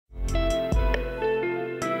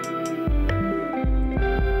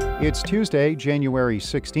It's Tuesday, January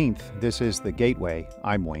 16th. This is The Gateway.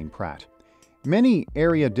 I'm Wayne Pratt. Many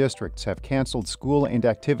area districts have canceled school and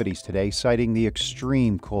activities today, citing the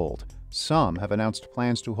extreme cold. Some have announced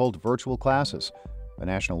plans to hold virtual classes. The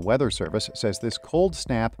National Weather Service says this cold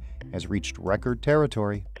snap has reached record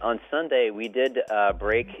territory. On Sunday, we did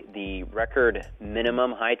break the record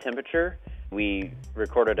minimum high temperature. We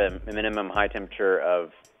recorded a minimum high temperature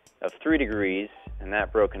of 3 degrees, and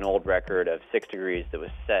that broke an old record of 6 degrees that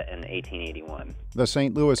was set in 1881. The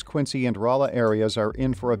St. Louis, Quincy, and Rolla areas are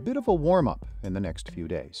in for a bit of a warm-up in the next few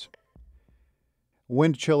days.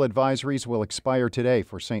 Wind chill advisories will expire today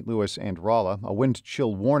for St. Louis and Rolla. A wind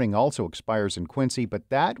chill warning also expires in Quincy, but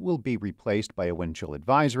that will be replaced by a wind chill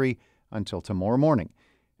advisory until tomorrow morning.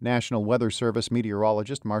 National Weather Service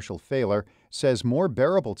meteorologist Marshall Failer says more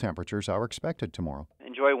bearable temperatures are expected tomorrow.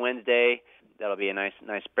 Enjoy Wednesday. That'll be a nice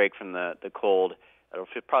break from the cold. It'll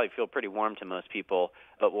probably feel pretty warm to most people,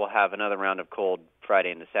 but we'll have another round of cold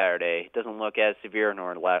Friday into Saturday. It doesn't look as severe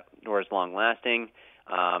nor as long-lasting,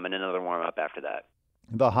 and another warm-up after that.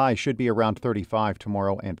 The high should be around 35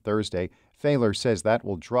 tomorrow and Thursday. Failer says that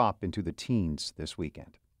will drop into the teens this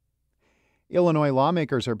weekend. Illinois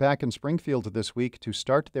lawmakers are back in Springfield this week to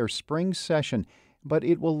start their spring session, but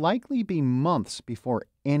it will likely be months before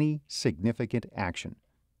any significant action.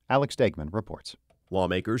 Alex Degman reports.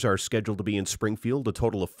 Lawmakers are scheduled to be in Springfield a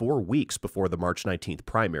total of 4 weeks before the March 19th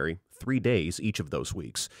primary, 3 days each of those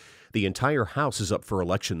weeks. The entire House is up for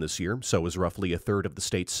election this year, so is roughly a third of the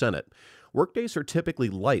state's Senate. Workdays are typically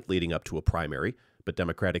light leading up to a primary, but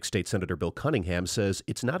Democratic State Senator Bill Cunningham says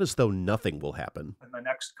it's not as though nothing will happen. In the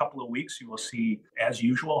next couple of weeks, you will see, as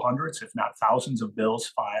usual, hundreds, if not thousands of bills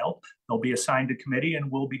filed. They'll be assigned to committee,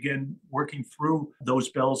 and we'll begin working through those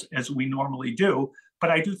bills as we normally do. But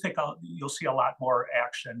I do think you'll see a lot more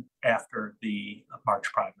action after the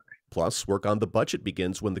March primary. Plus, work on the budget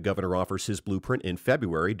begins when the governor offers his blueprint in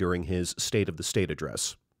February during his State of the State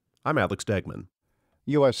address. I'm Alex Degman.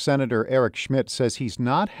 U.S. Senator Eric Schmitt says he's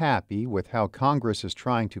not happy with how Congress is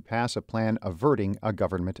trying to pass a plan averting a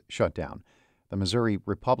government shutdown. The Missouri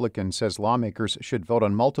Republican says lawmakers should vote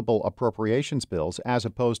on multiple appropriations bills as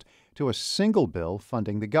opposed to a single bill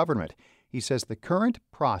funding the government. He says the current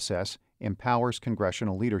process empowers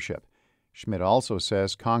congressional leadership. Schmitt also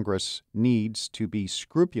says Congress needs to be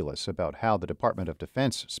scrupulous about how the Department of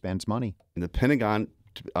Defense spends money. And the Pentagon,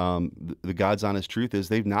 the God's honest truth is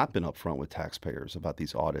they've not been upfront with taxpayers about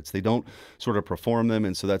these audits. They don't sort of perform them,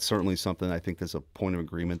 and so that's certainly something I think there's a point of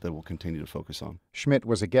agreement that we'll continue to focus on. Schmitt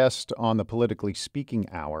was a guest on the Politically Speaking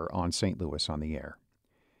Hour on St. Louis on the Air.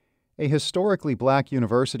 A historically black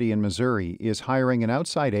university in Missouri is hiring an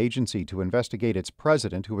outside agency to investigate its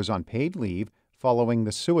president, who was on paid leave following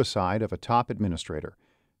the suicide of a top administrator.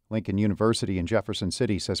 Lincoln University in Jefferson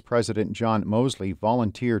City says President John Mosley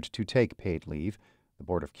volunteered to take paid leave. The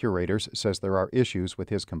Board of Curators says there are issues with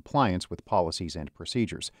his compliance with policies and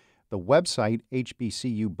procedures. The website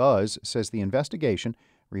HBCU Buzz says the investigation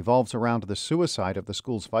revolves around the suicide of the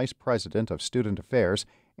school's vice president of student affairs,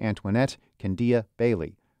 Antoinette Candia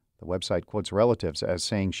Bailey. The website quotes relatives as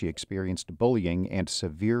saying she experienced bullying and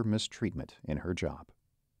severe mistreatment in her job.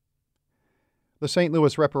 The St.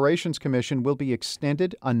 Louis Reparations Commission will be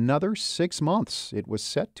extended another 6 months. It was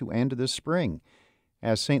set to end this spring.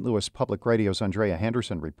 As St. Louis Public Radio's Andrea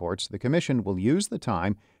Henderson reports, the commission will use the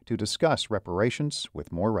time to discuss reparations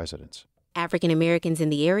with more residents. African Americans in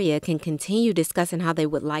the area can continue discussing how they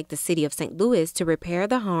would like the city of St. Louis to repair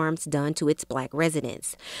the harms done to its black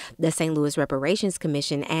residents. The St. Louis Reparations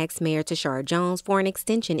Commission asked Mayor Tashara Jones for an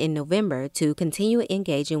extension in November to continue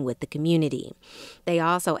engaging with the community. They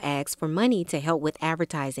also asked for money to help with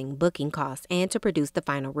advertising, booking costs, and to produce the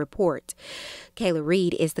final report. Kayla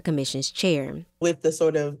Reed is the commission's chair. With the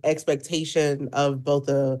sort of expectation of both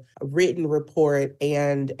a written report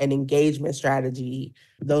and an engagement strategy,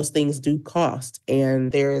 those things do cost.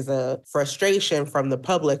 And there is a frustration from the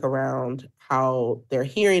public around how they're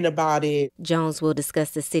hearing about it. Jones will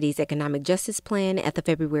discuss the city's economic justice plan at the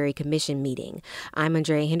February commission meeting. I'm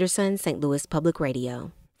Andrea Henderson, St. Louis Public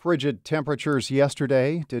Radio. Frigid temperatures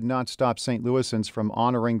yesterday did not stop St. Louisans from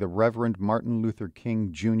honoring the Reverend Martin Luther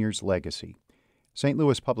King Jr.'s legacy. St.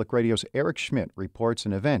 Louis Public Radio's Eric Schmitt reports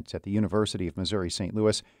an event at the University of Missouri St.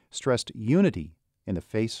 Louis stressed unity in the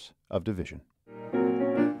face of division.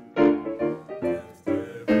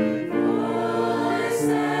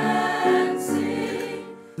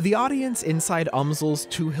 The audience inside UMSL's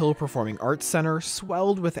Two Hill Performing Arts Center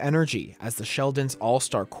swelled with energy as the Sheldons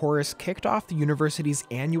All-Star Chorus kicked off the university's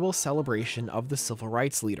annual celebration of the civil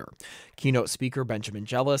rights leader. Keynote speaker Benjamin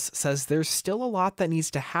Jealous says there's still a lot that needs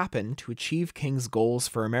to happen to achieve King's goals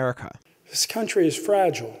for America. This country is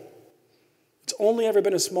fragile. It's only ever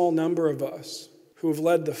been a small number of us who have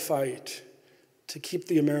led the fight to keep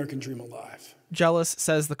the American dream alive. Jealous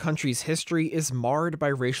says the country's history is marred by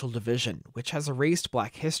racial division, which has erased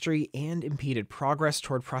Black history and impeded progress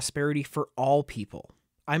toward prosperity for all people.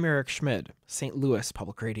 I'm Eric Schmid, St. Louis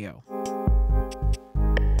Public Radio.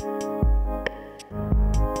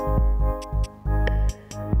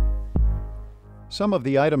 Some of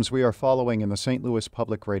the items we are following in the St. Louis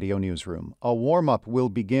Public Radio newsroom. A warm-up will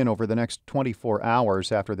begin over the next 24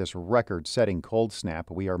 hours after this record-setting cold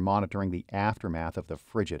snap. We are monitoring the aftermath of the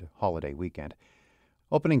frigid holiday weekend.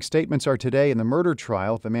 Opening statements are today in the murder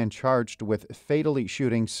trial of the man charged with fatally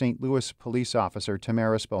shooting St. Louis police officer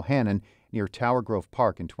Tamaris Bohannon near Tower Grove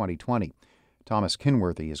Park in 2020. Thomas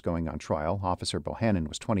Kinworthy is going on trial. Officer Bohannon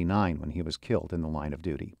was 29 when he was killed in the line of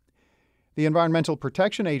duty. The Environmental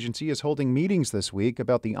Protection Agency is holding meetings this week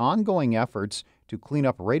about the ongoing efforts to clean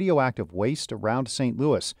up radioactive waste around St.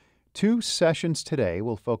 Louis. 2 sessions today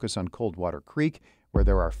will focus on Coldwater Creek, where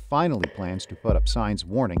there are finally plans to put up signs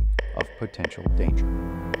warning of potential danger.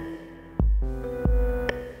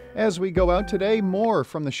 As we go out today, more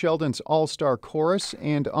from the Sheldon's All-Star Chorus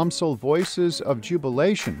and UMSL Voices of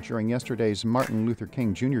Jubilation during yesterday's Martin Luther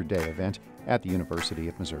King Jr. Day event at the University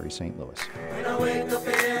of Missouri St. Louis. When I wake up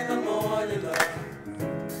in the morning, love,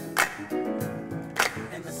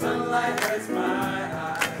 and the sunlight hurts my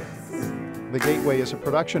eyes. The Gateway is a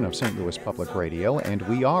production of St. Louis Public Radio, and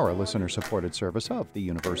we are a listener-supported service of the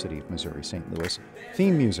University of Missouri St. Louis.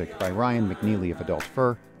 Theme music by Ryan McNeely of Adult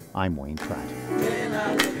Fur. I'm Wayne Pratt. When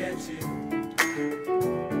I look at you,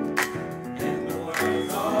 and the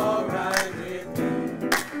world's all right with me.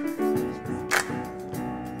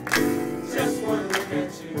 Just one look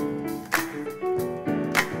at you,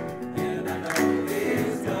 and I know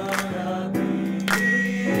it's gonna be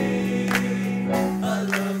a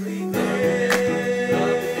lovely day.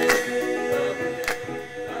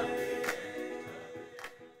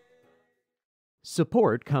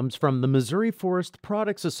 Support comes from the Missouri Forest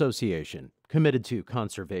Products Association, committed to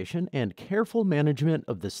conservation and careful management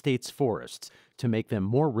of the state's forests to make them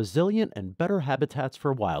more resilient and better habitats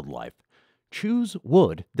for wildlife.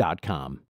 ChooseWood.com.